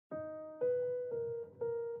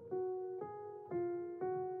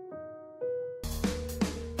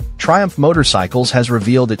Triumph Motorcycles has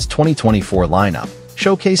revealed its 2024 lineup,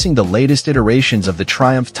 showcasing the latest iterations of the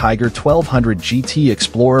Triumph Tiger 1200 GT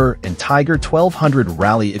Explorer and Tiger 1200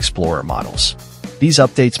 Rally Explorer models. These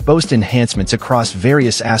updates boast enhancements across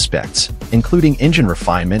various aspects, including engine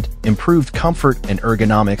refinement, improved comfort and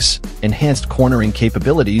ergonomics, enhanced cornering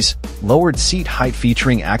capabilities, lowered seat height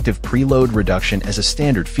featuring active preload reduction as a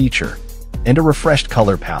standard feature, and a refreshed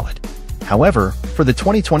color palette. However, for the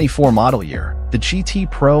 2024 model year, the GT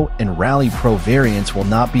Pro and Rally Pro variants will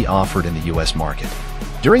not be offered in the US market.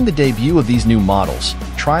 During the debut of these new models,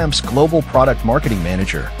 Triumph's global product marketing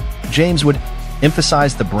manager, James Wood,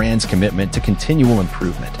 emphasized the brand's commitment to continual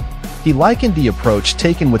improvement. He likened the approach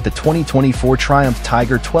taken with the 2024 Triumph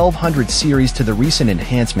Tiger 1200 series to the recent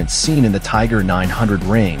enhancements seen in the Tiger 900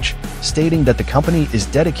 range, stating that the company is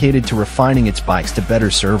dedicated to refining its bikes to better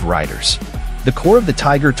serve riders. The core of the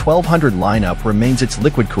Tiger 1200 lineup remains its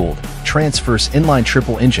liquid-cooled, transverse inline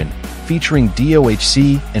triple engine, featuring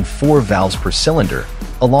DOHC and 4 valves per cylinder,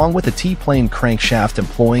 along with a T-plane crankshaft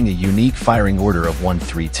employing a unique firing order of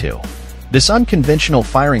 1-3-2. This unconventional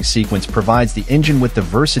firing sequence provides the engine with the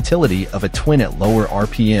versatility of a twin at lower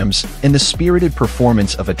RPMs and the spirited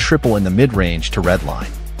performance of a triple in the mid-range to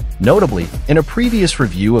redline. Notably, in a previous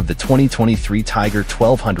review of the 2023 Tiger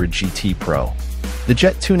 1200 GT Pro, the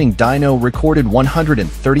jet tuning dyno recorded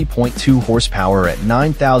 130.2 horsepower at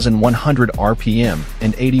 9,100 RPM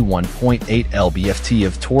and 81.8 lb-ft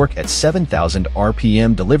of torque at 7,000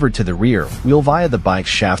 RPM delivered to the rear wheel via the bike's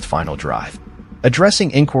shaft final drive.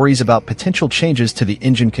 Addressing inquiries about potential changes to the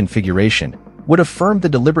engine configuration, Wood affirmed the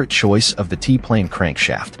deliberate choice of the T-plane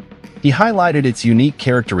crankshaft. He highlighted its unique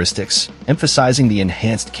characteristics, emphasizing the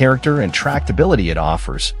enhanced character and tractability it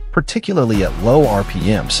offers, particularly at low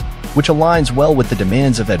RPMs, which aligns well with the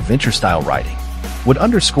demands of adventure-style riding. Wood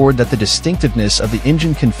underscored that the distinctiveness of the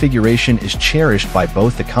engine configuration is cherished by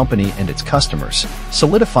both the company and its customers,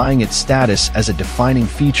 solidifying its status as a defining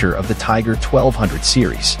feature of the Tiger 1200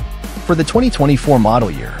 series. For the 2024 model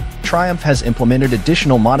year, Triumph has implemented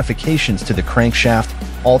additional modifications to the crankshaft,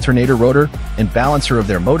 alternator rotor, and balancer of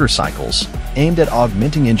their motorcycles, aimed at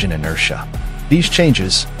augmenting engine inertia. These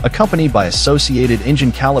changes, accompanied by associated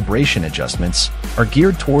engine calibration adjustments, are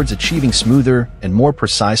geared towards achieving smoother and more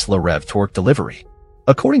precise low-rev torque delivery.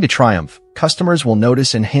 According to Triumph, customers will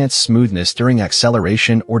notice enhanced smoothness during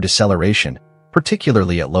acceleration or deceleration,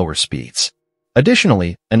 particularly at lower speeds.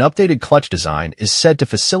 Additionally, an updated clutch design is said to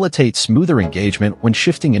facilitate smoother engagement when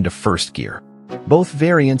shifting into first gear. Both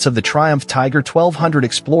variants of the Triumph Tiger 1200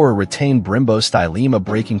 Explorer retain Brembo Stylema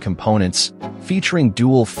braking components, featuring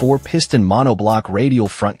dual 4-piston monoblock radial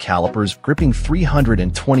front calipers gripping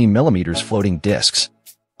 320mm floating discs,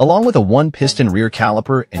 along with a 1-piston rear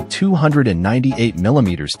caliper and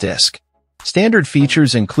 298mm disc. Standard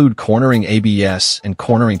features include cornering ABS and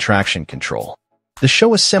cornering traction control. The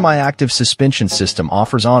Showa semi-active suspension system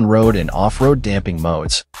offers on-road and off-road damping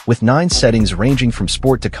modes, with 9 settings ranging from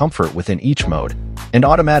sport to comfort within each mode, and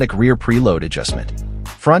automatic rear preload adjustment.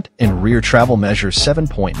 Front and rear travel measure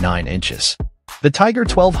 7.9 inches. The Tiger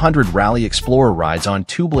 1200 Rally Explorer rides on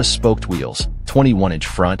tubeless spoked wheels, 21-inch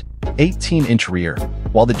front, 18-inch rear,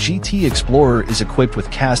 while the GT Explorer is equipped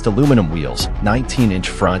with cast aluminum wheels, 19-inch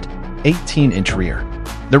front, 18-inch rear.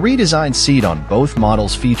 The redesigned seat on both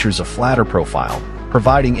models features a flatter profile,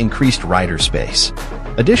 providing increased rider space.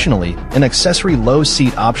 Additionally, an accessory low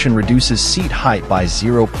seat option reduces seat height by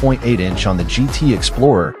 0.8 inch on the GT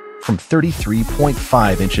Explorer from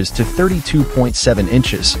 33.5 inches to 32.7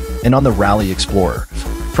 inches, and on the Rally Explorer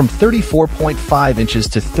from 34.5 inches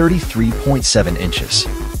to 33.7 inches.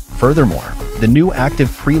 Furthermore, the new active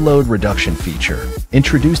preload reduction feature,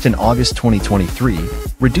 introduced in August 2023,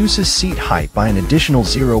 reduces seat height by an additional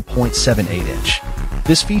 0.78 inch.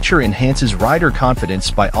 This feature enhances rider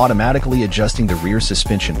confidence by automatically adjusting the rear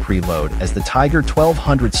suspension preload as the Tiger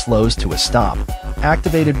 1200 slows to a stop,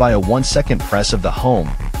 activated by a 1-second press of the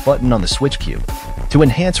Home button on the switch cube. To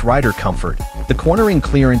enhance rider comfort, the cornering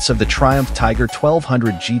clearance of the Triumph Tiger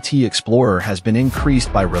 1200 GT Explorer has been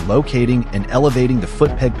increased by relocating and elevating the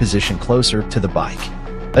foot peg position closer to the bike.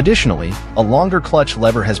 Additionally, a longer clutch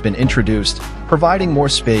lever has been introduced, providing more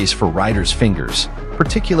space for riders' fingers,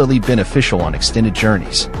 particularly beneficial on extended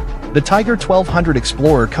journeys. The Tiger 1200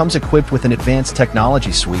 Explorer comes equipped with an advanced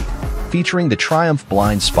technology suite, featuring the Triumph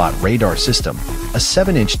Blind Spot Radar System, a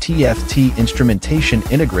 7-inch TFT instrumentation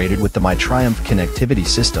integrated with the MyTriumph connectivity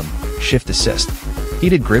system, Shift Assist,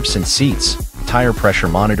 heated grips and seats, tire pressure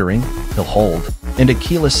monitoring, hill hold, and a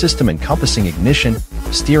keyless system encompassing ignition,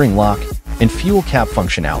 steering lock, and fuel cap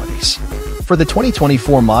functionalities. For the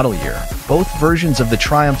 2024 model year, both versions of the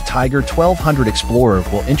Triumph Tiger 1200 Explorer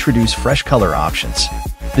will introduce fresh color options.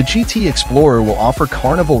 The GT Explorer will offer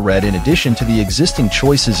Carnival Red in addition to the existing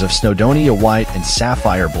choices of Snowdonia White and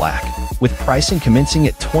Sapphire Black, with pricing commencing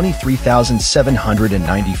at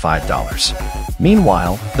 $23,795.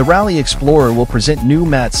 Meanwhile, the Rally Explorer will present new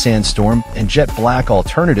matte Sandstorm and Jet Black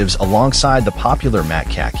alternatives alongside the popular matte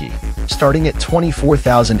Khaki, starting at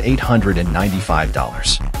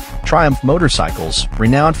 $24,895. Triumph Motorcycles,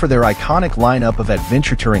 renowned for their iconic lineup of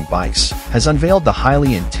adventure touring bikes, has unveiled the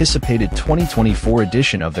highly anticipated 2024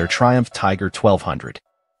 edition of their Triumph Tiger 1200.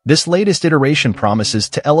 This latest iteration promises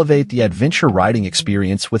to elevate the adventure riding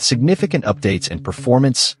experience with significant updates in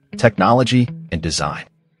performance, technology, and design.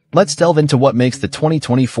 Let's delve into what makes the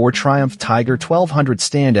 2024 Triumph Tiger 1200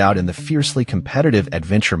 stand out in the fiercely competitive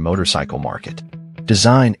adventure motorcycle market.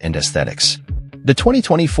 Design and aesthetics. The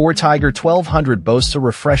 2024 Tiger 1200 boasts a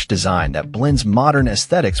refreshed design that blends modern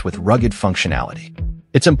aesthetics with rugged functionality.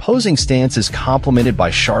 Its imposing stance is complemented by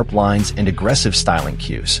sharp lines and aggressive styling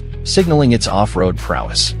cues, signaling its off-road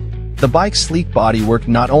prowess. The bike's sleek bodywork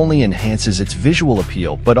not only enhances its visual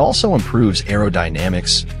appeal but also improves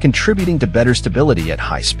aerodynamics, contributing to better stability at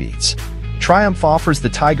high speeds. Triumph offers the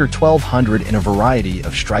Tiger 1200 in a variety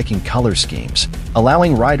of striking color schemes,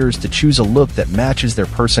 allowing riders to choose a look that matches their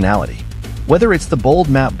personality. Whether it's the bold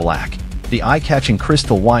matte black, the eye-catching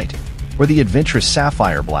crystal white, or the adventurous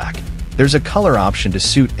sapphire black, there's a color option to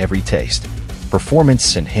suit every taste.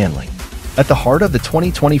 Performance and handling. At the heart of the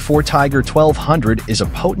 2024 Tiger 1200 is a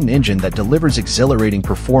potent engine that delivers exhilarating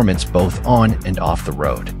performance both on and off the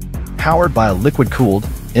road. Powered by a liquid-cooled,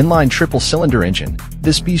 inline triple-cylinder engine,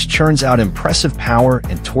 this beast churns out impressive power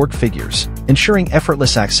and torque figures, ensuring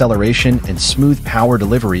effortless acceleration and smooth power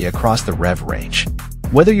delivery across the rev range.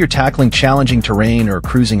 Whether you're tackling challenging terrain or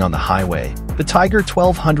cruising on the highway, the Tiger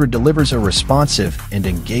 1200 delivers a responsive and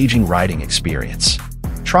engaging riding experience.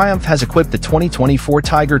 Triumph has equipped the 2024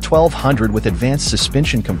 Tiger 1200 with advanced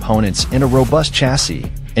suspension components and a robust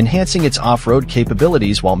chassis, enhancing its off-road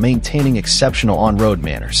capabilities while maintaining exceptional on-road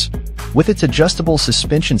manners. With its adjustable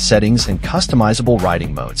suspension settings and customizable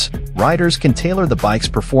riding modes, riders can tailor the bike's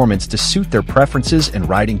performance to suit their preferences and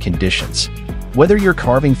riding conditions. Whether you're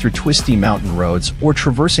carving through twisty mountain roads or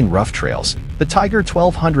traversing rough trails, the Tiger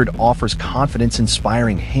 1200 offers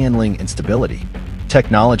confidence-inspiring handling and stability,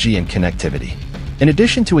 technology and connectivity. In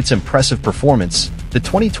addition to its impressive performance, the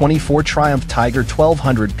 2024 Triumph Tiger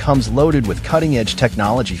 1200 comes loaded with cutting-edge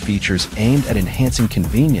technology features aimed at enhancing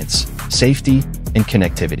convenience, safety, and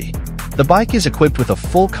connectivity. The bike is equipped with a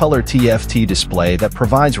full-color TFT display that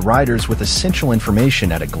provides riders with essential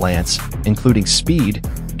information at a glance, including speed,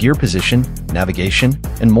 gear position, navigation,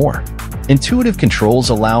 and more. Intuitive controls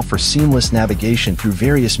allow for seamless navigation through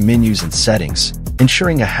various menus and settings,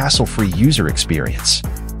 ensuring a hassle-free user experience.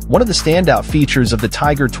 One of the standout features of the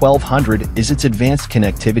Tiger 1200 is its advanced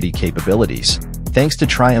connectivity capabilities, thanks to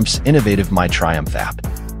Triumph's innovative MyTriumph app.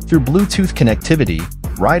 Through Bluetooth connectivity,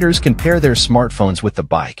 riders can pair their smartphones with the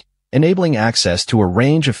bike, enabling access to a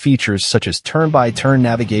range of features such as turn-by-turn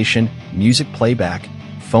navigation, music playback,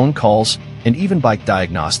 phone calls, and even bike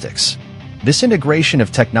diagnostics. This integration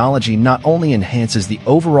of technology not only enhances the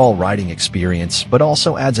overall riding experience but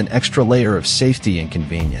also adds an extra layer of safety and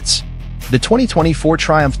convenience. The 2024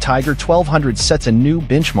 Triumph Tiger 1200 sets a new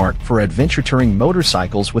benchmark for adventure touring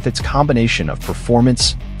motorcycles with its combination of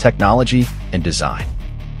performance, technology, and design.